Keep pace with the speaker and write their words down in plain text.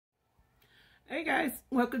Hey guys,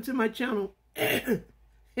 welcome to my channel.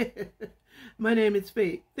 My name is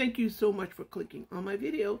Faye. Thank you so much for clicking on my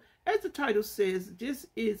video. As the title says, this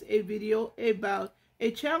is a video about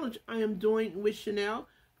a challenge I am doing with Shaneill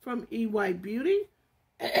from EY Beauty.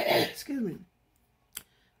 Excuse me.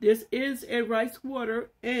 This is a rice water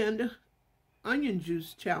and onion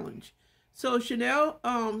juice challenge. So Shaneill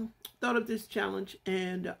thought of this challenge,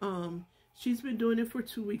 and she's been doing it for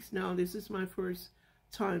 2 weeks now. This is my first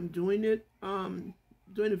time doing it,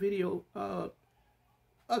 doing a video of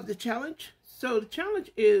the challenge. So the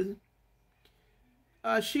challenge is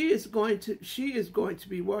she is going to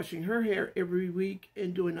be washing her hair every week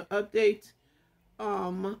and doing an update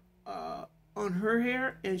on her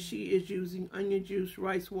hair, and she is using onion juice,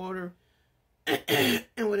 rice water, and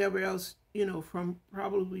whatever else, you know,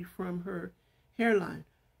 probably from her hairline.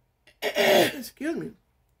 Excuse me.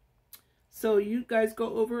 So you guys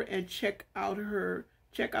go over and check out her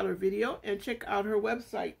video and check out her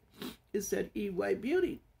website. It's at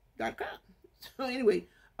eybeauty.com. So anyway,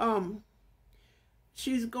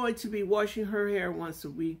 she's going to be washing her hair once a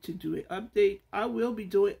week to do an update. I will be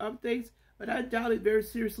doing updates, but I doubt it very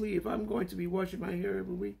seriously if I'm going to be washing my hair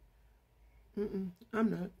every week. I'm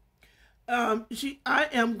not. I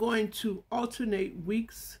am going to alternate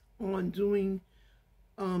weeks on doing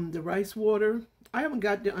the rice water. I haven't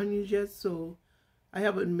got the onions yet, so I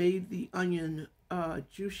haven't made the onion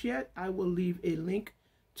juice yet. I will leave a link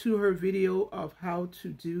to her video of how to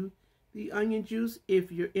do the onion juice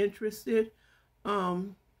if you're interested. I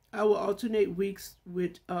will alternate weeks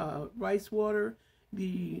with rice water,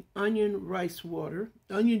 the onion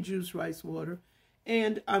juice rice water,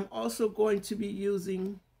 and I'm also going to be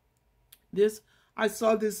using this. I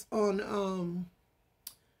saw this on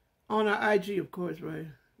our IG, of course, right?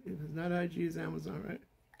 If it's not IG, it's Amazon, right?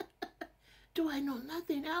 Do I know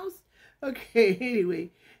nothing else? Okay,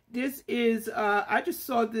 anyway, this is, I just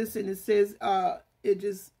saw this and it says,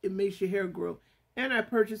 it makes your hair grow. And I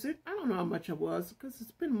purchased it. I don't know how much it was because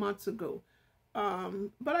it's been months ago.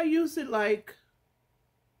 But I used it like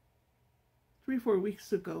 3-4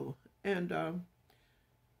 weeks ago. And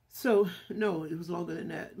so, no, it was longer than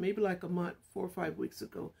that. Maybe like a month, 4 or 5 weeks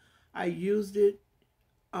ago. I used it.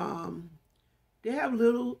 They have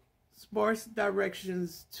little sparse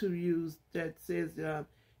directions to use that says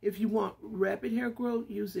if you want rapid hair growth,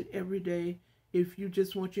 use it every day. If you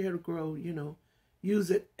just want your hair to grow, you know, use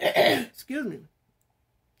it, excuse me,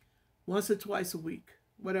 once or twice a week,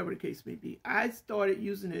 whatever the case may be. I started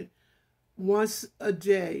using it once a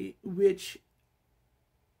day, which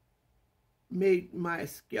made my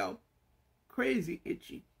scalp crazy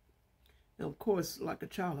itchy. And of course, like a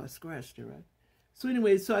child, I scratched it, right? So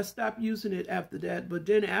anyway, so I stopped using it after that. But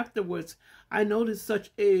then afterwards, I noticed such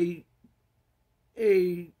a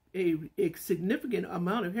significant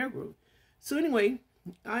amount of hair growth. So anyway,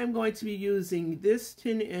 I am going to be using this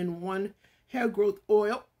 10-in-1 hair growth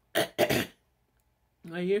oil right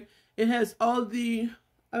here. It has all the,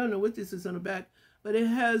 I don't know what this is on the back, but it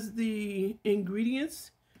has the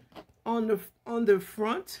ingredients on the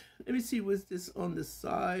front. Let me see, what's this on the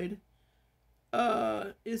side?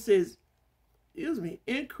 It says, excuse me,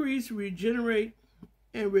 increase, regenerate,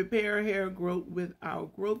 and repair hair growth with our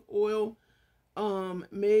growth oil,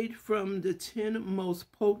 made from the 10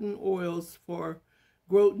 most potent oils for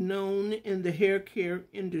growth known in the hair care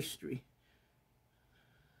industry.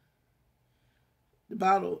 The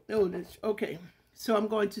bottle, oh, this, okay. So I'm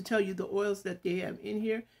going to tell you the oils that they have in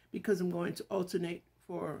here because I'm going to alternate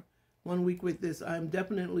for 1 week with this. I'm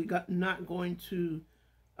definitely not going to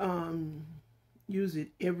use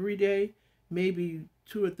it every day. Maybe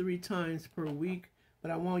 2 or 3 times per week,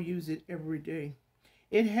 but I won't use it every day.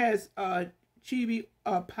 It has chibi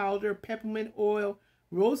powder, peppermint oil,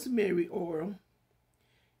 rosemary oil,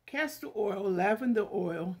 castor oil, lavender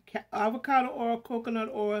oil, avocado oil,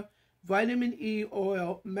 coconut oil, vitamin E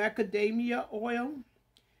oil, macadamia oil,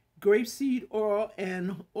 grapeseed oil,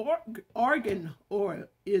 and argan oil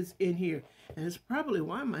is in here. And it's probably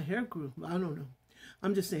why my hair grew. I don't know.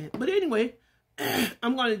 I'm just saying. But anyway,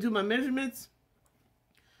 I'm going to do my measurements.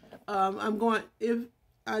 I'm not going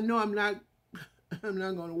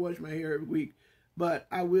to wash my hair every week, but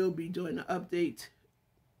I will be doing an update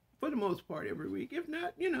for the most part every week. If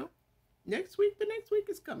not, you know, the next week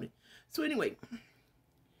is coming. So anyway,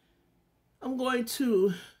 I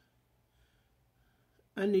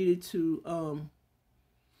needed to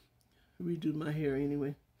redo my hair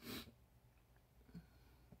anyway.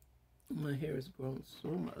 My hair has grown so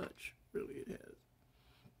much. Really, it has.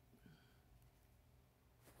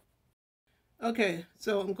 Okay,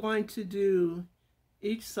 so I'm going to do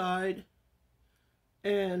each side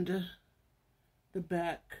and the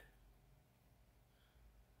back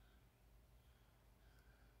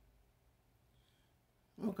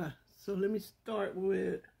Okay, so let me start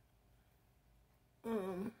with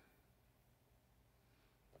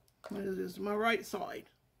what is this? My right side.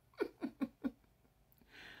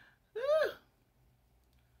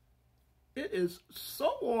 It is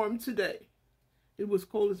so warm today. It was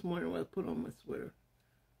cold this morning when I put on my sweater.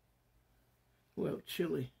 Well,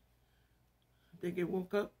 chilly. I think it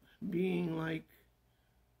woke up being like,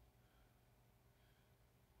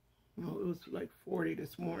 no, it was like 40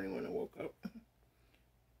 this morning when I woke up.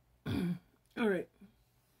 All right.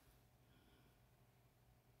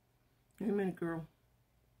 Wait a minute, girl.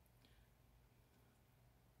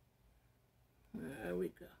 There we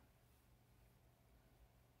go.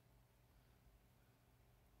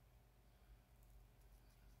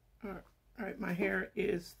 All right, my hair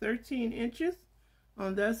is 13 inches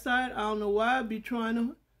on that side. I don't know why I'd be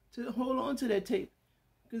trying to hold on to that tape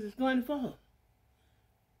because it's going to fall.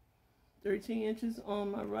 13 inches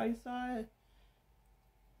on my right side.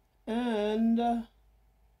 And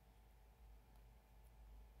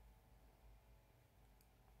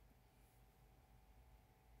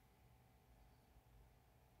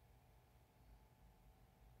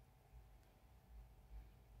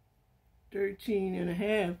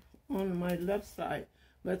 13.5 on my left side.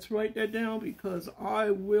 Let's write that down because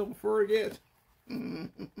I will forget.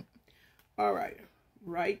 All right,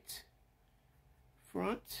 right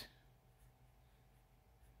front.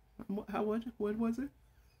 What was it?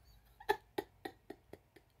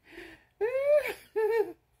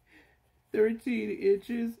 13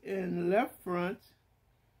 inches, and left front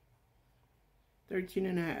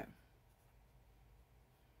 13.5.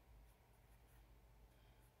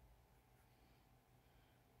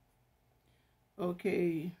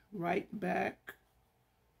 Okay, right back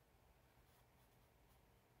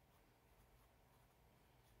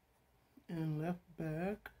and left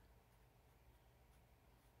back.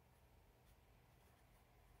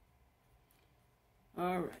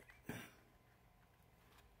 All right.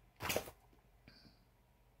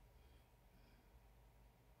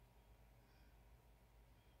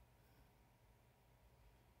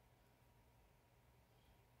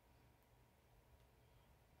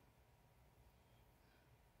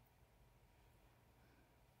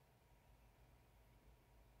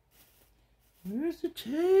 Where's the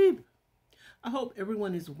tape? I hope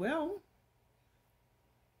everyone is well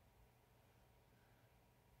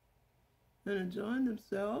and enjoying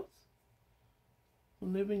themselves,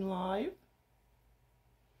 living life,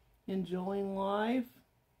 enjoying life.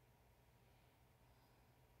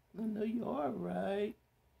 I know you are, right?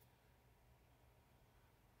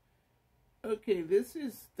 Okay, this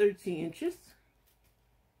is 13 inches.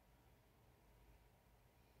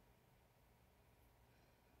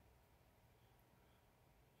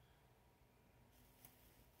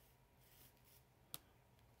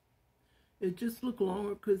 It just look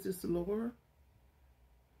longer because it's lower.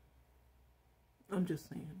 I'm just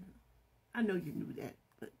saying. I know you knew that,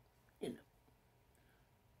 but you know.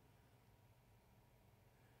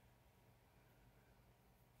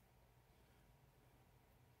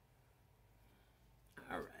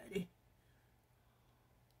 Alrighty.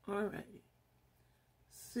 Alrighty.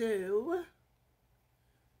 So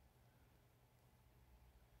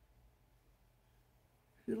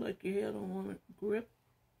feel like your hair don't want to grip.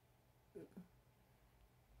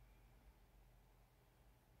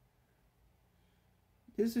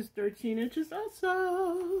 This is 13 inches also.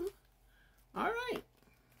 All right.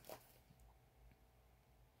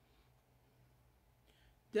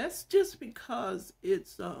 That's just because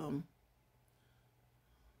it's let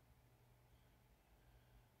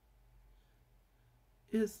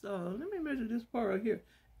me measure this part right here.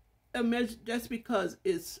 That's because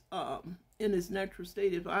it's in its natural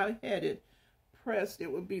state. If I had it pressed,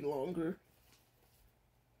 it would be longer.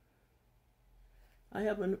 I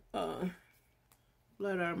have a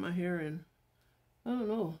flat iron my hair in, I don't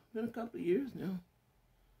know, been a couple of years now,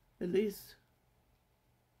 at least.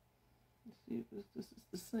 Let's see if this is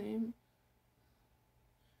the same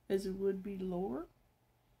as it would be lower.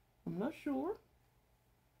 I'm not sure.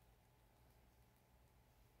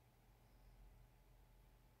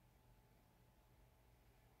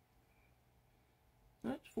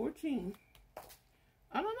 That's 14.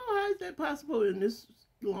 I don't know how is that possible and this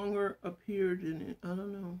longer appeared in it. I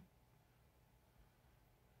don't know.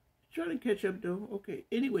 Trying to catch up though. Okay.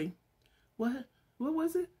 Anyway, what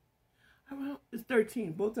was it? It's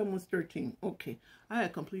 13. Both of them was 13. Okay. I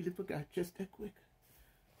had completely forgot just that quick.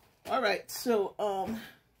 All right. So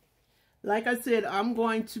like I said, I'm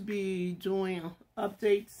going to be doing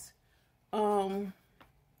updates. I'm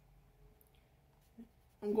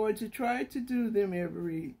going to try to do them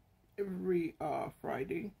every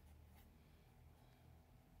Friday.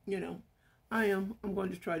 you know, I'm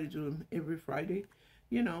going to try to do them every Friday.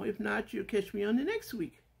 You know, if not, you'll catch me on the next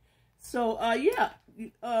week. So, yeah,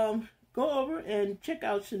 go over and check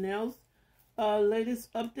out Shaneill's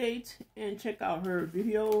latest update and check out her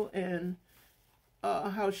video and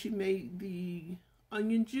how she made the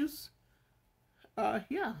onion juice.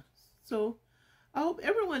 Yeah, so I hope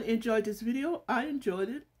everyone enjoyed this video. I enjoyed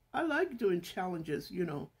it. I like doing challenges, you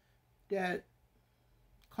know, that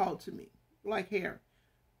call to me, like hair.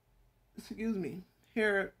 Excuse me,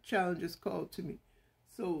 hair challenges called to me.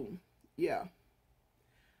 So, yeah.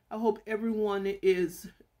 I hope everyone is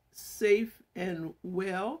safe and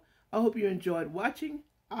well. I hope you enjoyed watching.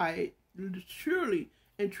 I surely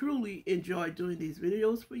and truly enjoy doing these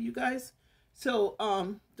videos for you guys. So,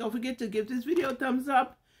 don't forget to give this video a thumbs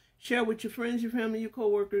up. Share with your friends, your family, your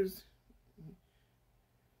co-workers,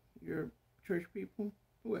 your church people,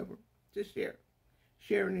 whoever. Just share.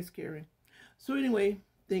 Sharing is caring. So anyway,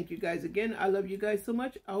 thank you guys again. I love you guys so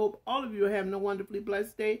much. I hope all of you are having a wonderfully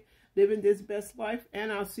blessed day, living this best life,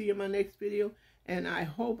 and I'll see you in my next video. And I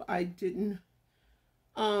hope I didn't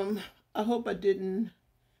forget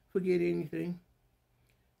anything.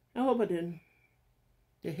 I hope I didn't.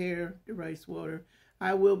 The hair, the rice water.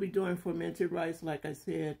 I will be doing fermented rice, like I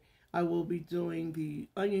said. I will be doing the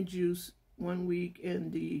onion juice one week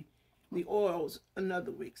and the oils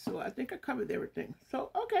another week. So I think I covered everything.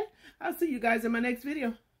 So, okay. I'll see you guys in my next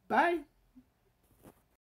video. Bye.